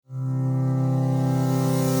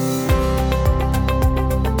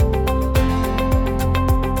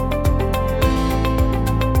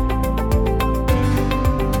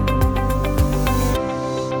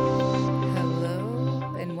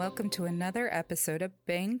episode of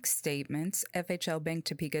Bank Statements, FHLBank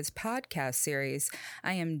Topeka's podcast series.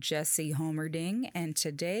 I am Jessie Homerding, and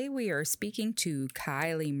today we are speaking to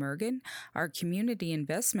Kylie Mergen, our Community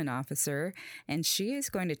Investment Officer, and she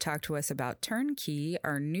is going to talk to us about TurnKey,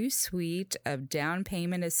 our new suite of down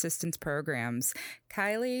payment assistance programs.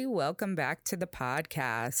 Kylie, welcome back to the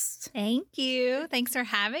podcast. Thank you. Thanks for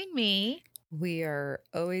having me. We are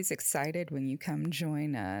always excited when you come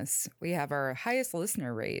join us. We have our highest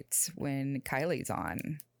listener rates when Kylie's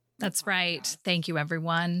on. That's right. Thank you,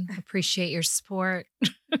 everyone. Appreciate your support.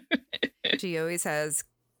 She always has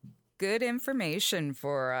good information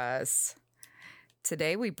for us.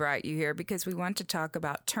 Today, we brought you here because we want to talk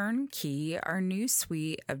about TurnKey, our new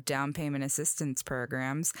suite of down payment assistance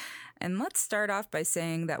programs. And let's start off by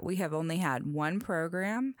saying that we have only had one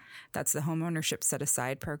program. That's the homeownership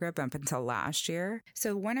set-aside program up until last year.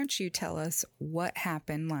 So why don't you tell us what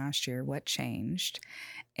happened last year, what changed,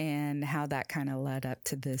 and how that kind of led up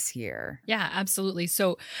to this year? Yeah, absolutely.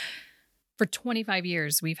 So for 25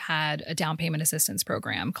 years, we've had a down payment assistance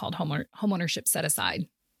program called homeownership set-aside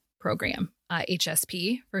program,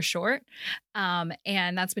 HSP for short.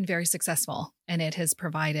 And that's been very successful. And it has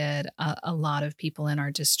provided a lot of people in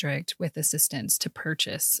our district with assistance to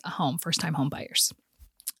purchase a home, first-time home buyers.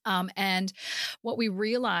 And what we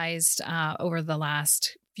realized over the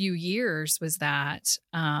last few years was that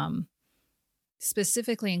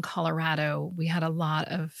specifically in Colorado, we had a lot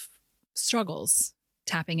of struggles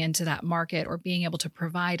tapping into that market or being able to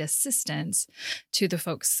provide assistance to the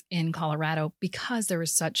folks in Colorado because there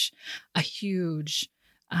was such a huge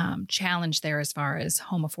challenge there as far as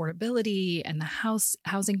home affordability, and the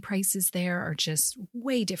housing prices there are just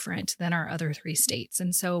way different than our other three states.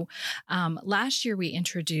 And so last year we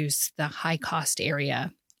introduced the high cost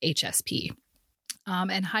area HSP.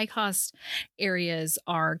 And high-cost areas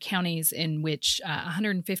are counties in which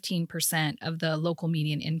 115% of the local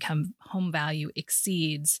median income home value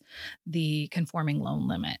exceeds the conforming loan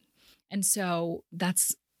limit. And so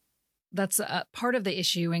that's a part of the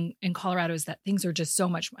issue in Colorado, is that things are just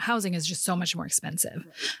housing is just so much more expensive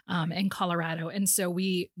in Colorado. And so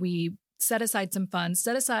we set aside funds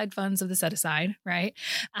of the set aside, right?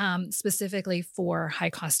 Specifically for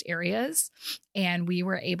high cost areas. And we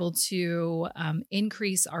were able to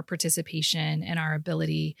increase our participation and our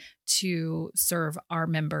ability to serve our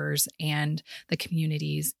members and the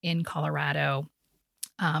communities in Colorado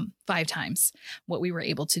 5 times what we were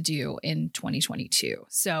able to do in 2022.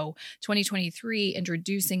 So 2023,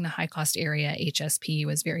 introducing the high cost area HSP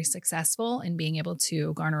was very successful in being able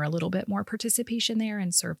to garner a little bit more participation there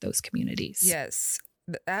and serve those communities. Yes,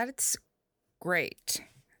 that's great.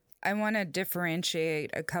 I want to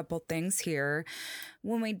differentiate a couple things here.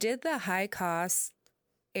 When we did the high cost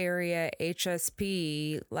area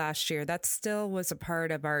HSP last year, that still was a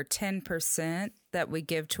part of our 10% that we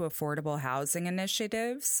give to affordable housing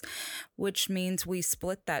initiatives, which means we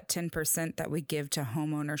split that 10% that we give to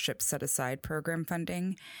homeownership set-aside program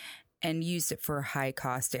funding and used it for high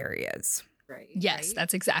cost areas. Right. Yes,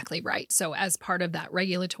 that's exactly right. So as part of that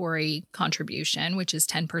regulatory contribution, which is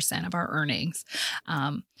 10% of our earnings,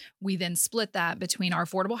 we then split that between our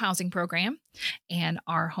affordable housing program and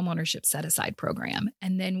our homeownership set-aside program.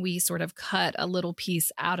 And then we sort of cut a little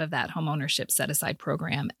piece out of that homeownership set-aside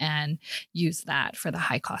program and use that for the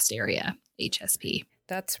high-cost area HSP.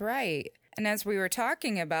 That's right. And as we were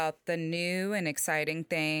talking about the new and exciting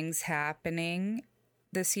things happening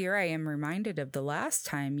this year, I am reminded of the last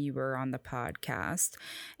time you were on the podcast,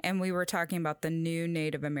 and we were talking about the new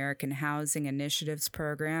Native American Housing Initiatives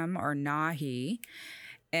Program, or NAHI.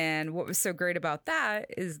 And what was so great about that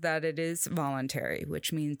is that it is voluntary,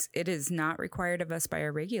 which means it is not required of us by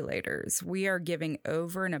our regulators. We are giving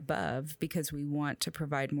over and above because we want to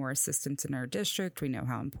provide more assistance in our district. We know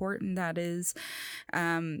how important that is.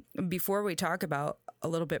 Before we talk about a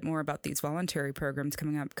little bit more about these voluntary programs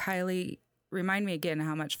coming up, Kylie, remind me again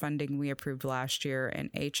how much funding we approved last year in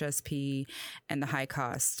HSP and the high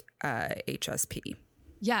cost HSP.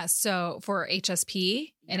 Yeah. So for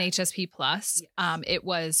HSP and HSP Plus, it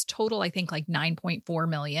was total, I think, like $9.4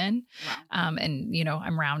 million. Wow. And,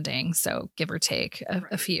 I'm rounding, so give or take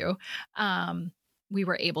a few. We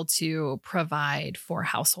were able to provide for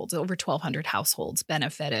households. Over 1,200 households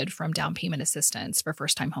benefited from down payment assistance for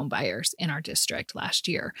first-time home buyers in our district last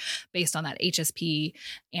year, based on that HSP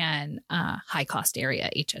and high-cost area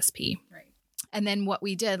HSP. Right. And then what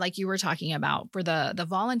we did, like you were talking about for the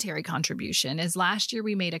voluntary contribution, is last year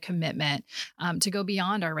we made a commitment to go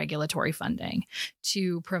beyond our regulatory funding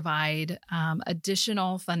to provide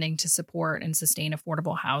additional funding to support and sustain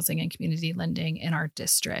affordable housing and community lending in our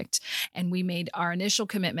district. And we made our initial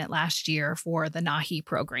commitment last year for the NAHI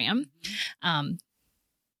program.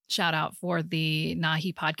 Shout out for the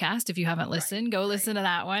NAHI podcast. If you haven't listened, go listen to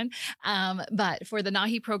that one. But for the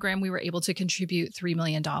NAHI program, we were able to contribute $3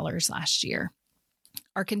 million last year.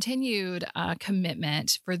 Our continued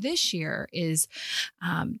commitment for this year is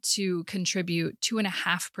to contribute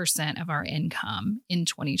 2.5% of our income in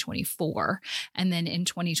 2024. And then in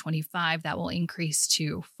 2025, that will increase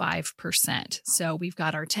to 5%. So we've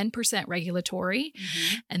got our 10% regulatory.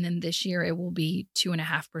 And then this year it will be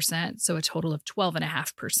 2.5%. So a total of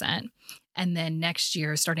 12.5%. And then next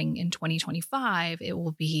year, starting in 2025, it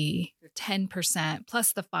will be 10%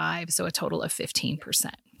 plus the 5. So a total of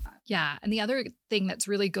 15%. Yeah. And the other thing that's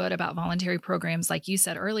really good about voluntary programs, like you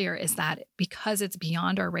said earlier, is that because it's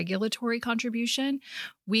beyond our regulatory contribution,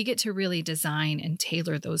 we get to really design and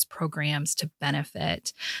tailor those programs to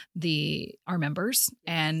benefit our members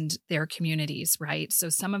and their communities, right? So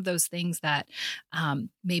some of those things that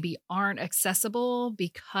maybe aren't accessible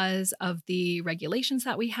because of the regulations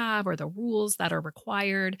that we have or the rules that are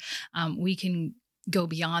required, we can go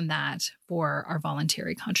beyond that for our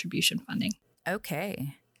voluntary contribution funding.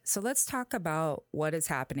 Okay. So let's talk about what is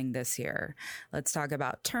happening this year. Let's talk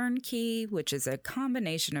about TurnKey, which is a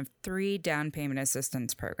combination of 3 down payment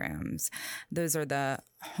assistance programs. Those are the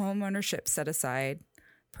homeownership set aside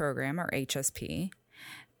program, or HSP.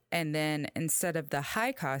 And then instead of the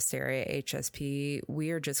high cost area HSP, we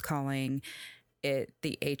are just calling it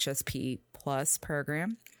the HSP Plus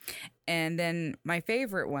program. And then my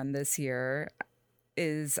favorite one this year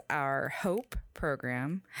is our HOPE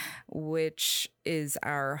program, which is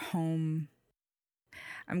our home.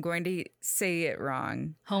 I'm going to say it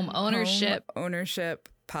wrong. Home ownership. Home ownership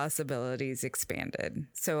possibilities expanded.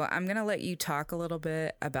 So I'm going to let you talk a little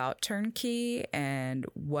bit about TurnKey and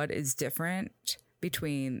what is different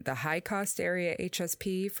between the high cost area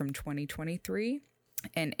HSP from 2023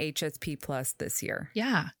 and HSP Plus this year.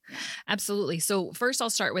 Yeah, absolutely. So first I'll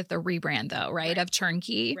start with the rebrand though, right? Of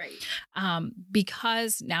TurnKey. Right.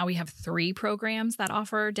 Because now we have 3 programs that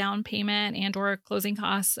offer down payment and or closing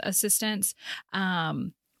costs assistance.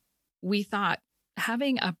 We thought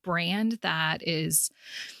having a brand that is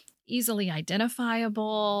easily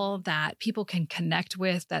identifiable, that people can connect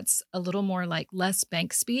with, that's a little more like less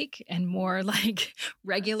bank speak and more like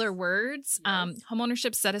regular words.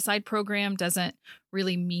 Homeownership set aside program doesn't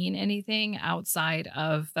really mean anything outside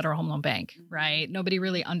of Federal Home Loan Bank, right? Nobody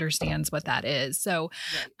really understands what that is. So,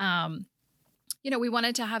 we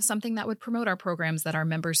wanted to have something that would promote our programs that our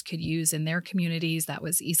members could use in their communities, that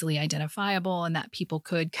was easily identifiable and that people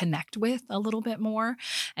could connect with a little bit more.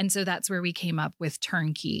 And so that's where we came up with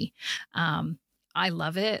TurnKey. I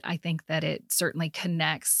love it. I think that it certainly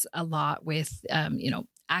connects a lot with,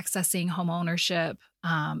 accessing home ownership.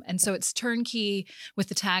 And so it's TurnKey with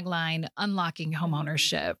the tagline, unlocking home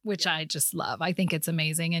ownership, which I just love. I think it's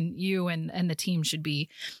amazing. And you and the team should be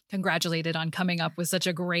congratulated on coming up with such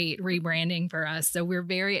a great rebranding for us. So we're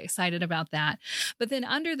very excited about that. But then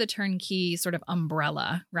under the TurnKey sort of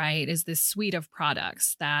umbrella, right, is this suite of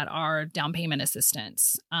products that are down payment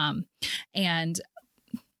assistance. And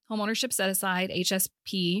homeownership set aside,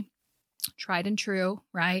 HSP, tried and true,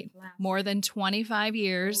 right? More than 25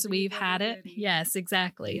 years we've had it. Yes,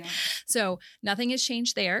 exactly. Yeah. So nothing has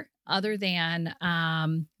changed there other than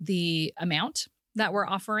the amount that we're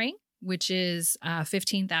offering, which is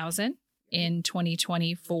 $15,000 in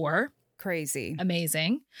 2024. Crazy.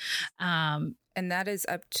 Amazing. And that is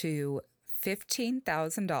up to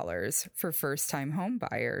 $15,000 for first-time home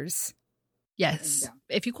buyers. Yes.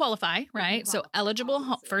 If you qualify, right? So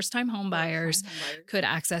eligible first-time home buyers could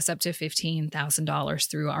access up to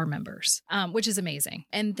 $15,000 through our members, which is amazing.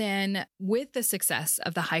 And then with the success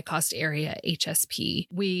of the high-cost area HSP,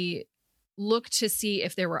 we looked to see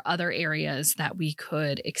if there were other areas that we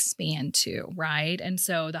could expand to, right? And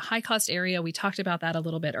so the high-cost area, we talked about that a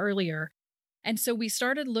little bit earlier. And so we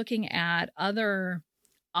started looking at other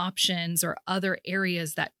options or other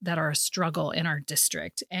areas that are a struggle in our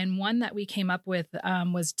district. And one that we came up with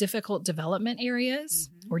was difficult development areas,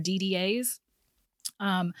 or DDAs.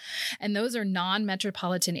 And those are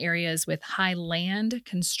non-metropolitan areas with high land,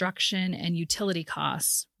 construction, and utility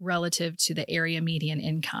costs relative to the area median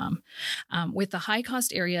income. With the high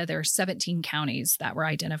cost area, there are 17 counties that were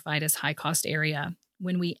identified as high cost area.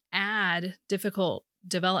 When we add difficult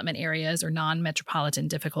development areas or non-metropolitan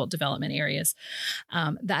difficult development areas,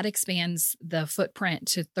 that expands the footprint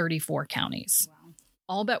to 34 counties. Wow.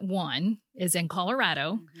 All but one is in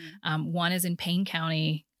Colorado. One is in Payne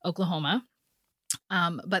County, Oklahoma.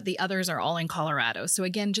 But the others are all in Colorado. So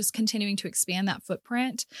again, just continuing to expand that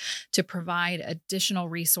footprint to provide additional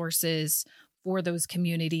resources for those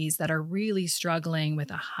communities that are really struggling with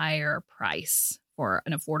a higher price for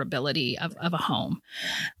an affordability of a home.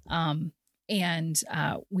 And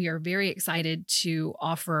we are very excited to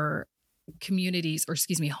offer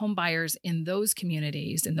home buyers in those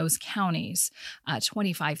communities, in those counties,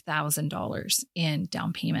 $25,000 in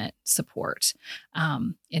down payment support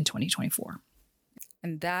in 2024.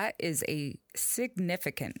 And that is a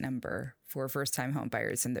significant number for first-time home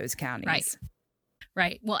buyers in those counties.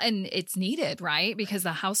 Right. Well, and it's needed, right? Because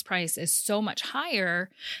the house price is so much higher.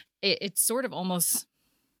 It's sort of almost,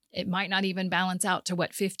 it might not even balance out to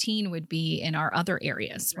what 15 would be in our other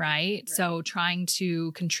areas, right? So trying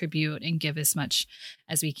to contribute and give as much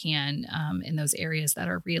as we can in those areas that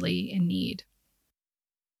are really in need.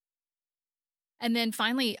 And then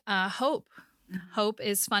finally, HOPE. HOPE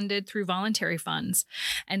is funded through voluntary funds.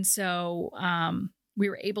 And so we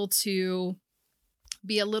were able to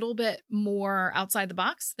be a little bit more outside the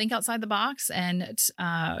box, think outside the box, and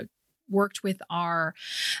worked with our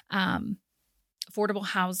Affordable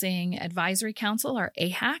Housing Advisory Council, our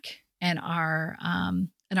AHAC, and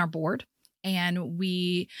our board. And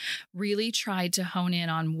we really tried to hone in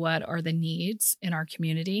on what are the needs in our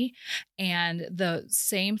community. And the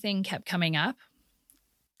same thing kept coming up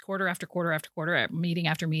quarter after quarter after quarter, meeting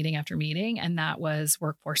after meeting after meeting. And that was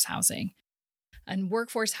workforce housing. And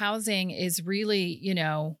workforce housing is really,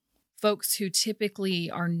 folks who typically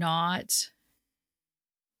are not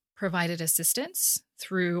provided assistance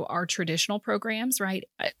through our traditional programs, right?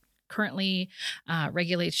 Currently,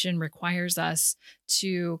 regulation requires us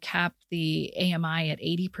to cap the AMI at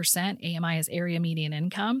 80%. AMI is area median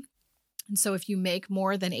income. And so if you make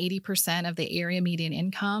more than 80% of the area median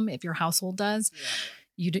income, if your household does,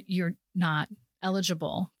 you're not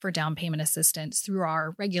eligible for down payment assistance through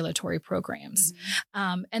our regulatory programs.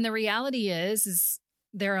 And the reality is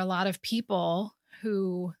there are a lot of people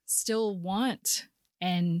who still want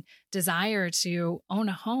and desire to own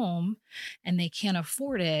a home and they can't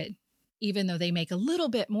afford it, even though they make a little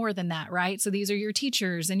bit more than that, right? So these are your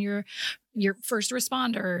teachers and your first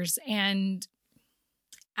responders and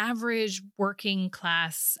average working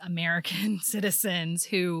class American citizens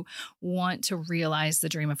who want to realize the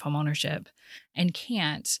dream of homeownership and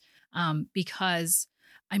can't because,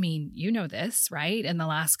 this, right? In the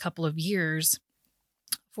last couple of years,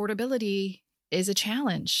 affordability is a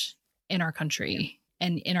challenge in our country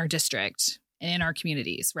and in our district and in our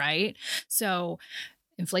communities, right? So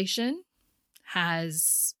inflation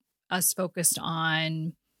has us focused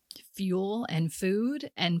on fuel and food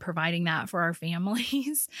and providing that for our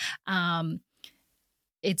families.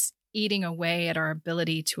 It's eating away at our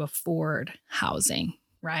ability to afford housing,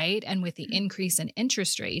 right? And with the increase in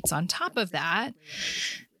interest rates on top of that,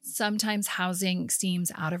 sometimes housing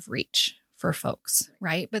seems out of reach for folks,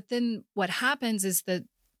 right? But then what happens is the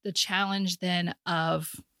challenge then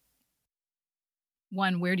of,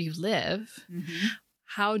 one, where do you live?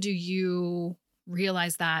 How do you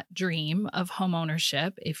realize that dream of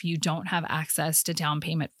homeownership if you don't have access to down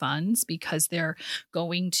payment funds because they're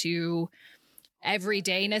going to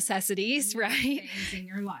everyday necessities, right? In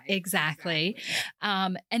your life. Exactly.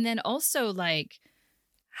 And then also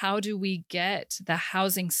how do we get the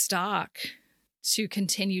housing stock to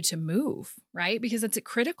continue to move, right? Because it's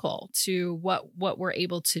critical to what we're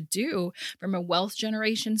able to do from a wealth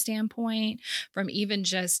generation standpoint, from even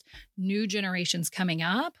just new generations coming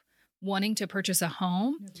up, wanting to purchase a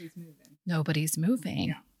home. Nobody's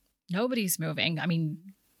moving.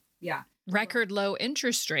 Record low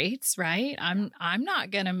interest rates, right? I'm not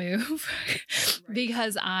going to move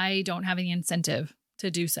because I don't have any incentive to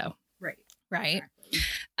do so. Right. Exactly.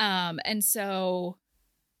 And so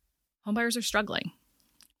homebuyers are struggling.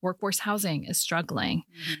 Workforce housing is struggling.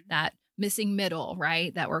 That missing middle,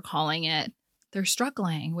 right? That we're calling it. They're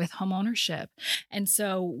struggling with homeownership. And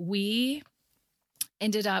so we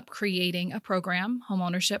ended up creating a program,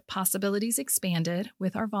 Homeownership Possibilities Expanded,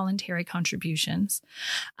 with our voluntary contributions.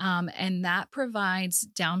 And that provides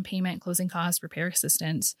down payment, closing costs, repair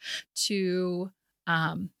assistance to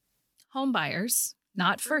home buyers,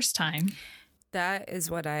 not first time. That is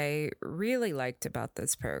what I really liked about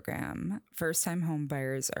this program. First-time home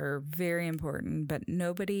buyers are very important, but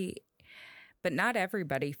not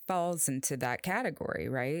everybody falls into that category,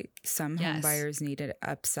 right? Some home buyers need to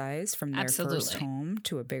upsize from their first home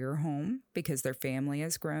to a bigger home because their family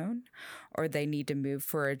has grown, or they need to move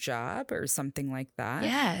for a job or something like that.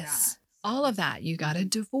 Yes. All of that. You got a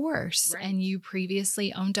divorce and you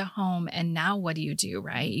previously owned a home. And now what do,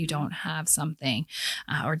 right? You don't have something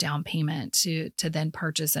or down payment to then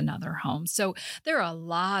purchase another home. So there are a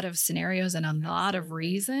lot of scenarios and a lot of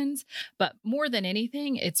reasons, but more than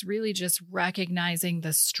anything, it's really just recognizing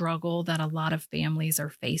the struggle that a lot of families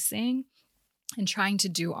are facing and trying to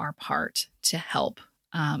do our part to help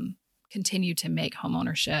continue to make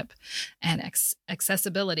homeownership and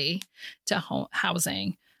accessibility to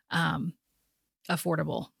housing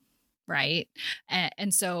affordable, right?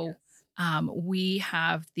 And so we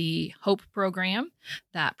have the HOPE program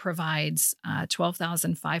that provides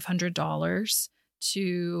 $12,500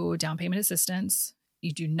 to down payment assistance.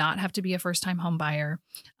 You do not have to be a first-time home buyer.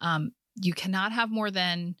 You cannot have more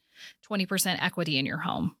than 20% equity in your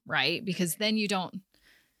home, right? Because then we're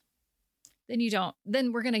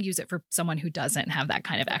going to use it for someone who doesn't have that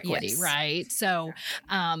kind of equity, yes. Right? So,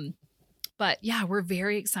 but yeah, we're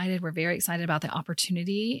very excited. We're very excited about the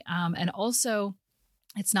opportunity. And also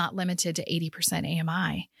it's not limited to 80%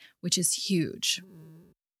 AMI, which is huge.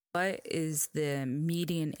 What is the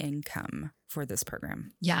median income for this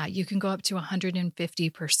program? Yeah, you can go up to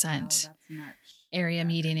 150% area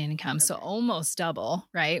median income. Okay. So almost double,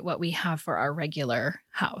 right? What we have for our regular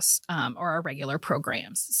house or our regular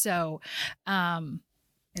programs. So,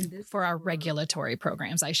 for our regulatory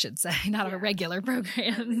programs, I should say, not our regular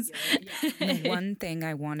programs. One thing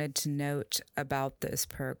I wanted to note about this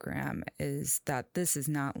program is that this is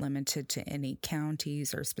not limited to any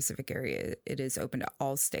counties or specific area. It is open to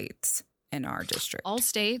all states in our district. All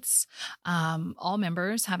states, all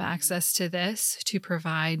members have access to this to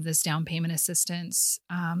provide this down payment assistance,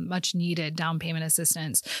 much needed down payment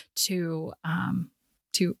assistance to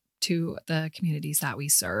the communities that we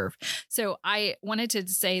serve. So I wanted to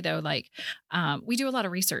say though, we do a lot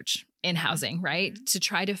of research in housing, right? To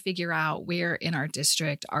try to figure out where in our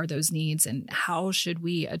district are those needs and how should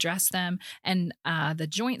we address them. And the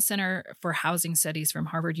Joint Center for Housing Studies from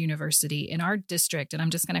Harvard University in our district, and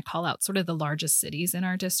I'm just going to call out sort of the largest cities in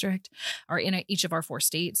our district or in each of our 4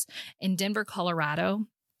 states. In Denver, Colorado,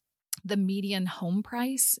 the median home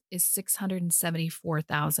price is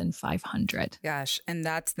 $674,500. Gosh, and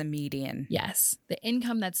that's the median. Yes. The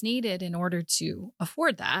income that's needed in order to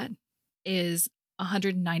afford that is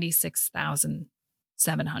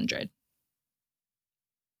 $196,700.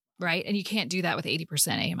 Right? And you can't do that with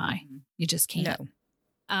 80% AMI. You just can't.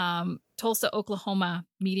 No. Tulsa, Oklahoma,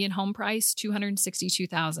 median home price,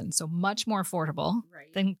 $262,000. So much more affordable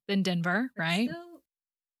than Denver, right?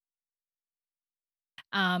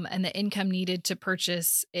 And the income needed to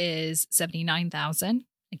purchase is $79,000.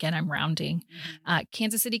 Again, I'm rounding.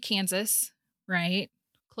 Kansas City, Kansas, right?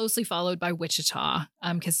 Closely followed by Wichita,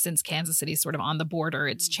 because since Kansas City is sort of on the border,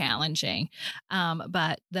 it's challenging.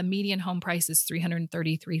 But the median home price is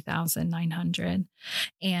 $333,900,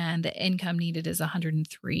 and the income needed is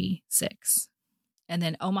 $103,600. And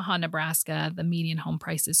then Omaha, Nebraska, the median home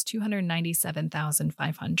price is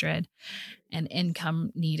 $297,500, and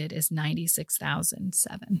income needed is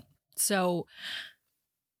 $96,007. So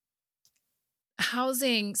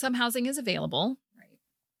some housing is available, right?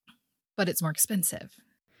 But it's more expensive.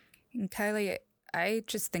 And Kylie, I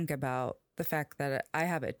just think about the fact that I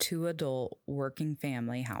have a 2-adult working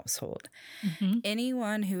family household. Mm-hmm.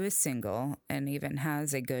 Anyone who is single and even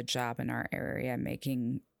has a good job in our area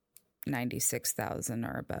making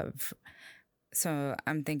 $96,000 or above. So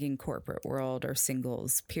I'm thinking corporate world or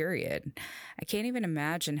singles, period. I can't even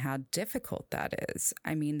imagine how difficult that is.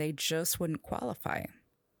 I mean, they just wouldn't qualify.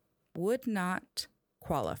 Would not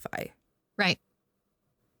qualify. Right.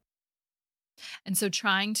 And so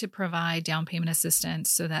trying to provide down payment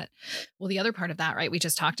assistance so that, well, the other part of that, right, we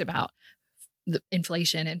just talked about the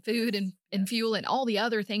inflation and food and fuel and all the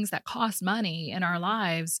other things that cost money in our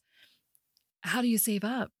lives. How do you save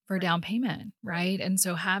up for down payment, right? And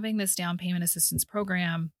so having this down payment assistance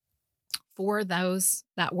program for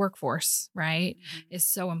that workforce, right, is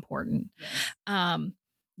so important. Yes.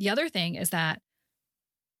 The other thing is that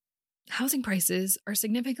housing prices are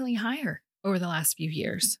significantly higher over the last few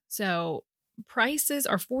years. So prices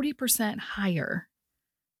are 40% higher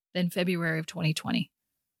than February of 2020.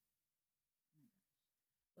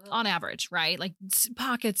 On average, right? Like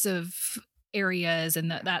pockets of areas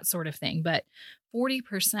and that sort of thing, but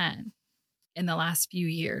 40% in the last few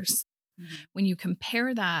years. Mm-hmm. When you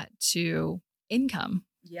compare that to income,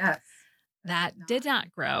 yes, that did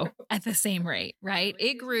not grow at the same rate, right?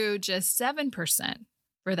 It grew just 7%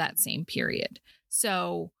 for that same period.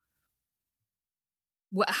 So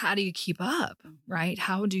how do you keep up, right?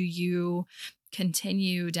 How do you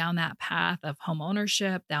continue down that path of home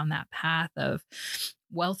ownership, down that path of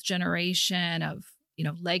wealth generation, of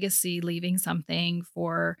legacy, leaving something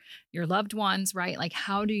for your loved ones, right? Like,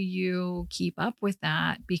 how do you keep up with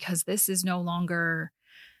that? Because this is no longer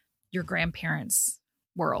your grandparents'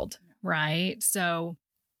 world, right? So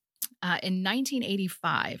in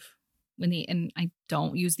 1985, and I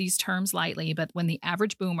don't use these terms lightly, but when the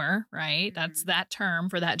average boomer, right, that's that term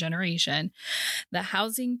for that generation, the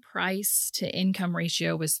housing price to income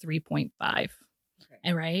ratio was 3.5.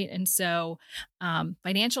 Okay. Right. And so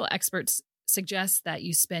financial experts suggest that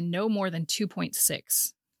you spend no more than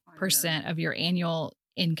 2.6% of your annual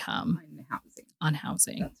income on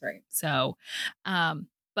housing. That's right. So,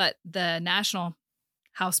 but the national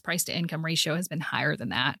house price to income ratio has been higher than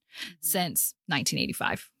that since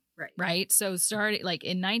 1985. Right. So starting like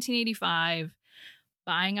in 1985,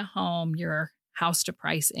 buying a home, your house to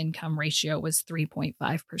price income ratio was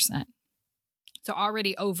 3.5%. So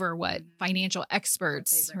already over what financial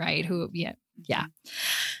experts, right?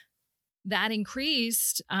 That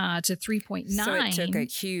increased to 3.9 so it took a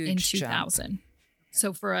huge in 2000. Jump.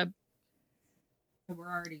 So we're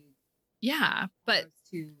already, but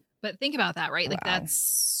think about that, right? Wow. Like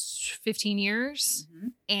that's 15 years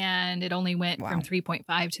and it only went from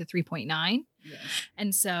 3.5 to 3.9. Yes.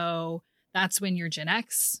 And so that's when your Gen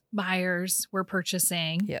X buyers were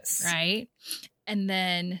purchasing. Yes. Right. And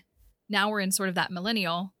then now we're in sort of that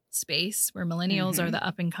millennial space where millennials are the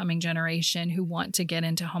up and coming generation who want to get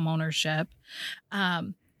into homeownership.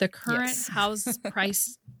 The current house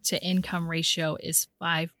price to income ratio is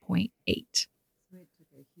 5.8.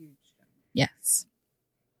 Yes.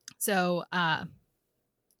 So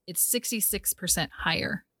it's 66%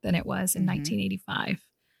 higher than it was in 1985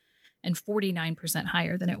 and 49%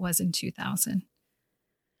 higher than it was in 2000.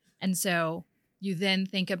 And so you then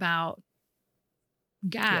think about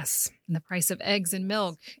gas and the price of eggs and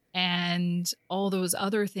milk and all those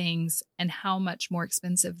other things and how much more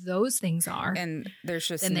expensive those things are. And there's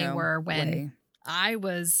just than they were when I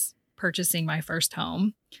was purchasing my first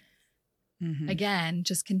home. Again,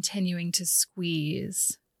 just continuing to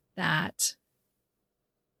squeeze that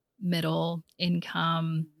middle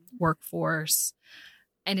income workforce.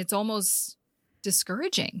 And it's almost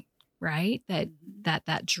discouraging, right?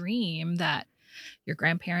 That dream that your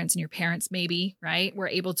grandparents and your parents maybe, right, were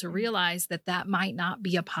able to realize that might not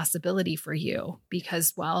be a possibility for you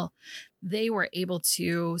because, well, they were able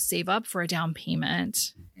to save up for a down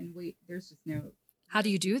payment. And there's just no... How do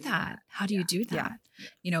you do that? How do you do that?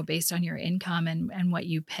 You know, based on your income and what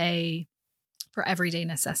you pay for everyday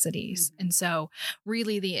necessities. And so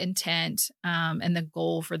really the intent and the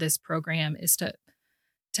goal for this program is to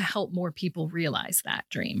help more people realize that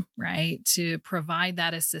dream, right? To provide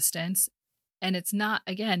that assistance. And it's not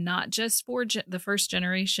just for the first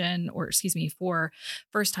generation for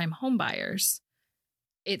first-time home buyers.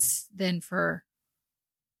 It's then for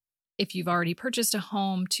if you've already purchased a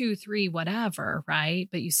home, 2, 3, whatever, right?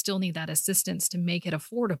 But you still need that assistance to make it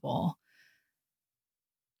affordable.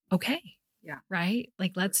 Okay. Yeah. Right?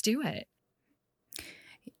 Like, let's do it.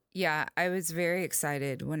 Yeah, I was very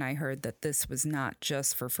excited when I heard that this was not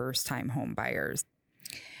just for first-time home buyers.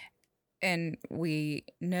 And we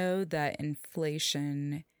know that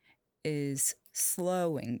inflation is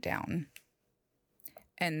slowing down.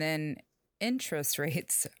 And then interest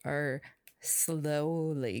rates are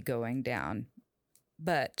slowly going down.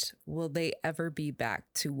 But will they ever be back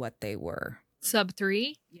to what they were? Sub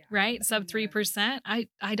 3, right? Sub 3%.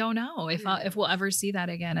 I don't know if we'll ever see that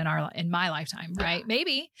again in my lifetime, right?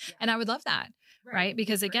 Maybe. And I would love that, right?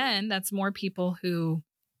 Because again, that's more people who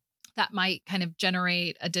that might kind of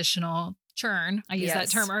generate additional churn. I used that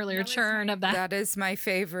term earlier, churn of that. That is my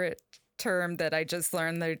favorite term that I just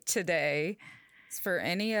learned there today. For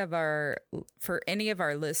any of our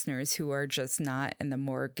listeners who are just not in the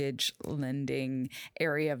mortgage lending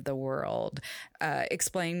area of the world,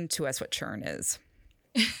 explain to us what churn is.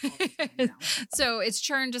 So it's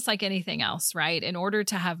churn just like anything else, right? In order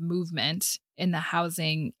to have movement in the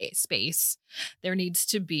housing space, there needs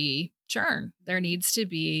to be churn. There needs to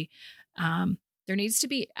be, I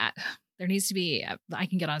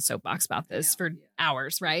can get on a soapbox about this for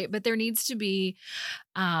hours, right? But there needs to be,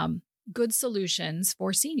 good solutions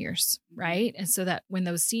for seniors, right? And so that when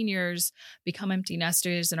those seniors become empty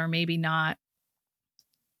nesters and are maybe not,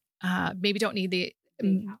 maybe don't need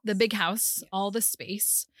the big house, all the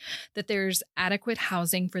space, that there's adequate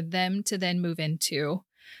housing for them to then move into,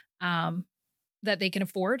 that they can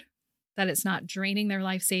afford, that it's not draining their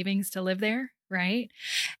life savings to live there, right?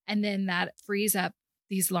 And then that frees up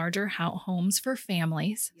these larger homes for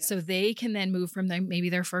families. Yes. So they can then move from maybe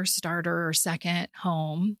their first starter or second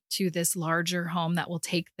home to this larger home that will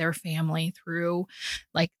take their family through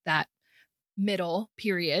like that middle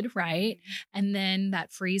period, right? And then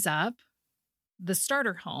that frees up the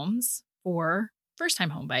starter homes for first-time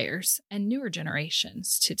home buyers and newer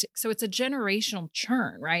generations. So it's a generational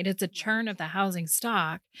churn, right? It's a churn of the housing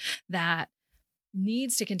stock that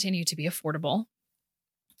needs to continue to be affordable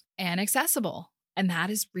and accessible. And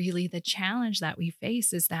that is really the challenge that we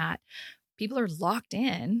face, is that people are locked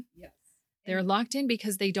in. Yes. They're locked in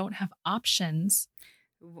because they don't have options.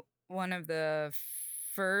 One of the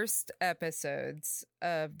first episodes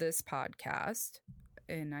of this podcast,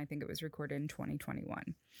 and I think it was recorded in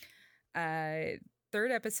 2021, third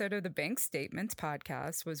episode of the Bank Statements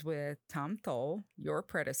podcast was with Tom Thole, your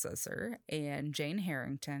predecessor, and Jane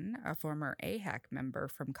Harrington, a former AHAC member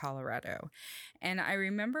from Colorado. And I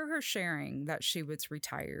remember her sharing that she was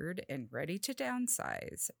retired and ready to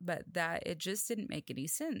downsize, but that it just didn't make any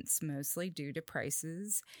sense, mostly due to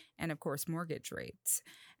prices and, of course, mortgage rates.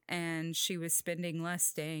 And she was spending less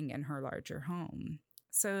staying in her larger home.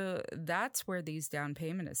 So that's where these down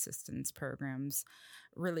payment assistance programs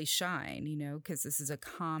really shine, because this is a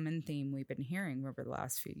common theme we've been hearing over the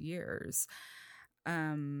last few years.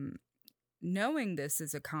 Knowing this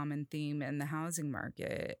is a common theme in the housing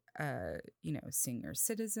market, senior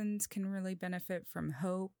citizens can really benefit from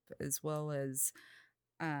HOPE, as well as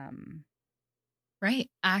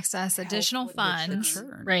access additional funds,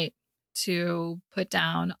 to pput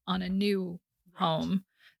down on a new home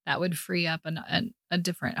that would free up a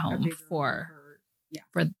different home for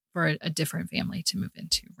a different family to move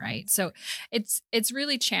into. Right. So it's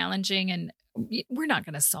really challenging, and we're not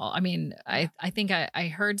going to solve. I mean, I think I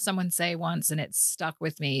heard someone say once, and it stuck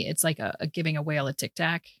with me. It's like a giving a whale a tic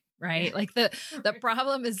tac, right? Like the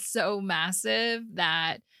problem is so massive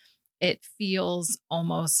that it feels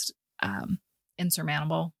almost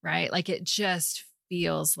insurmountable, right? Like it just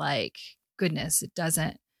feels like, goodness, does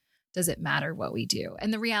it matter what we do?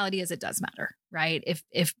 And the reality is it does matter, right?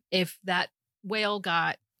 If that whale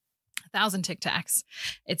got 1,000 Tic Tacs,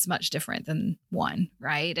 it's much different than one,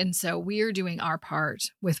 right? And so we're doing our part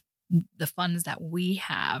with the funds that we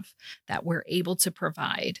have, that we're able to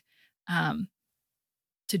provide, to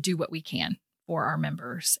do what we can for our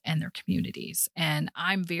members and their communities. And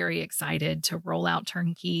I'm very excited to roll out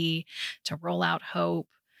TurnKey, to roll out HOPE,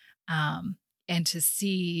 and to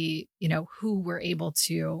see, who we're able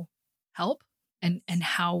to help and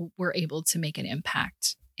how we're able to make an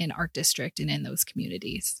impact in our district and in those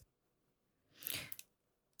communities.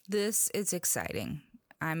 This is exciting.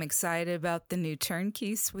 I'm excited about the new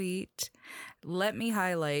TurnKey suite. Let me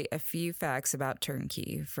highlight a few facts about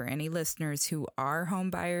TurnKey. For any listeners who are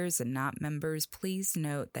home buyers and not members, please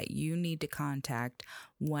note that you need to contact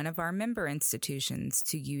one of our member institutions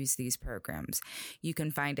to use these programs. You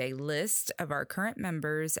can find a list of our current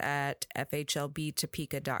members at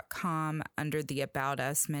FHLBTopeka.com under the About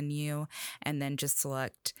Us menu, and then just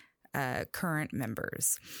select current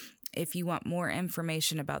members. If you want more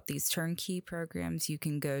information about these turnkey programs, you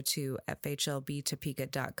can go to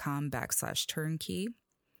FHLBTopeka.com/turnkey.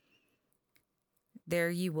 There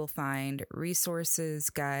you will find resources,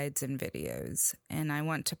 guides, and videos. And I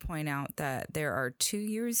want to point out that there are 2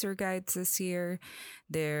 user guides this year.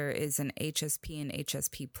 There is an HSP and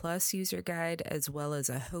HSP Plus user guide, as well as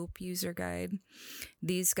a HOPE user guide.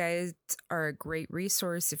 These guides are a great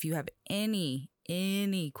resource if you have any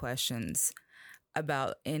questions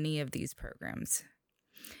about any of these programs.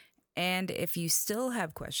 And if you still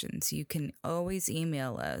have questions, you can always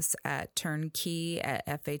email us at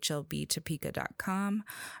turnkey@FHLBTopeka.com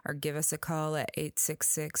or give us a call at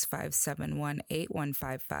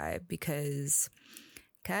 866-571-8155, because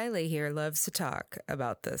Kylie here loves to talk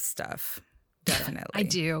about this stuff. Definitely. I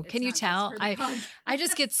do. Can you tell? I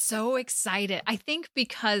just get so excited. I think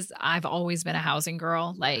because I've always been a housing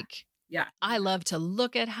girl, I love to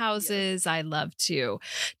look at houses. I love to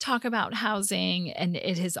talk about housing. And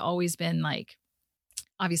it has always been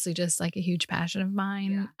obviously just a huge passion of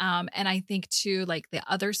mine. Yeah. And I think too, the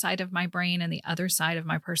other side of my brain and the other side of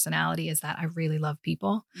my personality is that I really love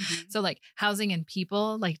people. Mm-hmm. So housing and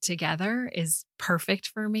people together is perfect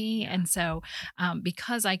for me. Yeah. And so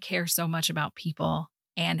because I care so much about people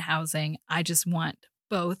and housing, I just want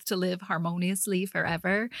both to live harmoniously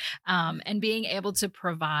forever, and being able to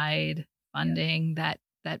provide funding that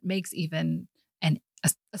makes even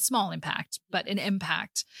a small impact, but an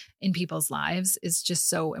impact in people's lives is just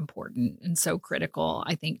so important and so critical,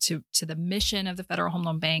 I think, to the mission of the Federal Home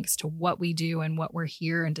Loan Banks, to what we do and what we're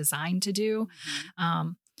here and designed to do. Mm-hmm.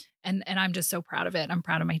 And I'm just so proud of it. I'm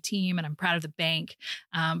proud of my team, and I'm proud of the bank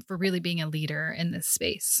for really being a leader in this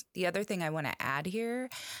space. The other thing I want to add here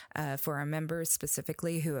for our members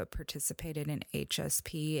specifically who have participated in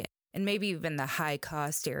HSP and maybe even the high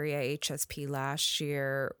cost area HSP last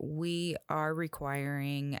year, we are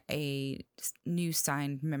requiring a new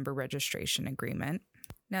signed member registration agreement.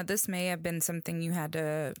 Now, this may have been something you had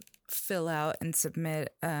to fill out and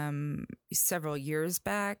submit several years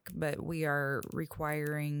back, but we are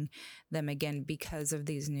requiring them again because of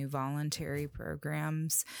these new voluntary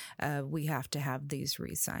programs. We have to have these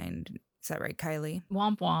re-signed. Is that right, Kylie?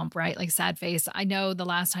 Womp womp, right? Like sad face. I know the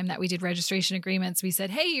last time that we did registration agreements, we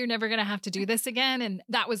said, hey, you're never going to have to do this again. And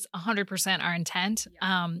that was 100% our intent.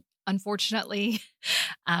 Yeah. Unfortunately,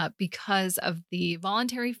 because of the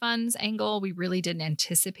voluntary funds angle, we really didn't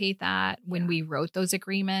anticipate that when we wrote those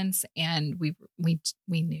agreements, and we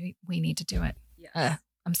knew we need to do it. Yes.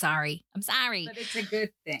 I'm sorry. But it's a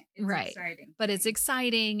good thing. It's right. Exciting. But it's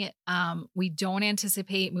exciting. We don't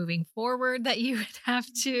anticipate moving forward that you would have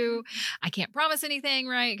to. I can't promise anything,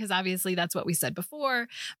 right? Because obviously that's what we said before.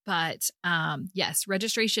 But yes,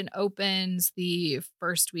 registration opens the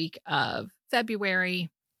first week of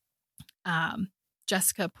February.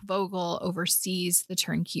 Jessica Vogel oversees the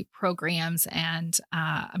TurnKey programs. And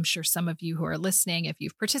I'm sure some of you who are listening, if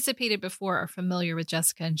you've participated before, are familiar with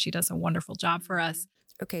Jessica, and she does a wonderful job for us.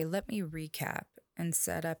 Okay, let me recap and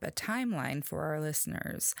set up a timeline for our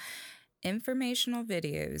listeners. Informational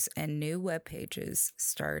videos and new web pages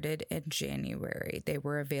started in January. They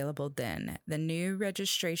were available then. The new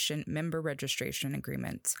member registration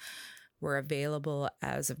agreements were available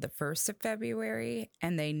as of the 1st of February,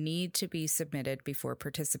 and they need to be submitted before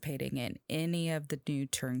participating in any of the new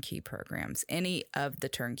TurnKey programs,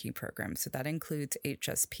 So that includes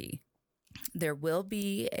HSP. There will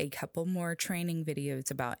be a couple more training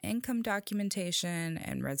videos about income documentation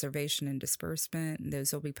and reservation and disbursement.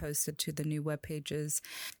 Those will be posted to the new web pages.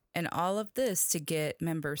 And all of this to get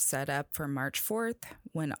members set up for March 4th,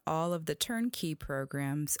 when all of the TurnKey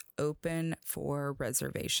programs open for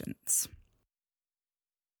reservations.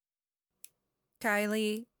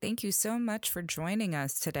 Kylie, thank you so much for joining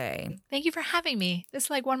us today. Thank you for having me. This is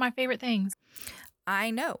like one of my favorite things.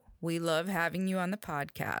 I know. We love having you on the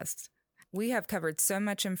podcast. We have covered so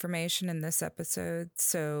much information in this episode,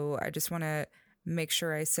 so I just want to make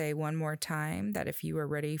sure I say one more time that if you are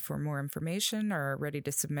ready for more information or ready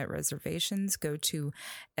to submit reservations, go to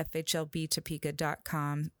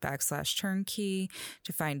FHLBTopeka.com/turnkey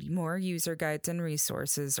to find more user guides and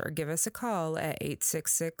resources, or give us a call at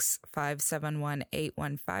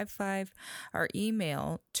 866-571-8155 or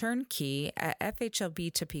email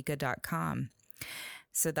turnkey@FHLBTopeka.com.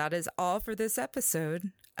 So that is all for this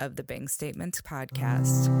episode of the Bank Statements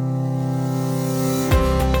Podcast.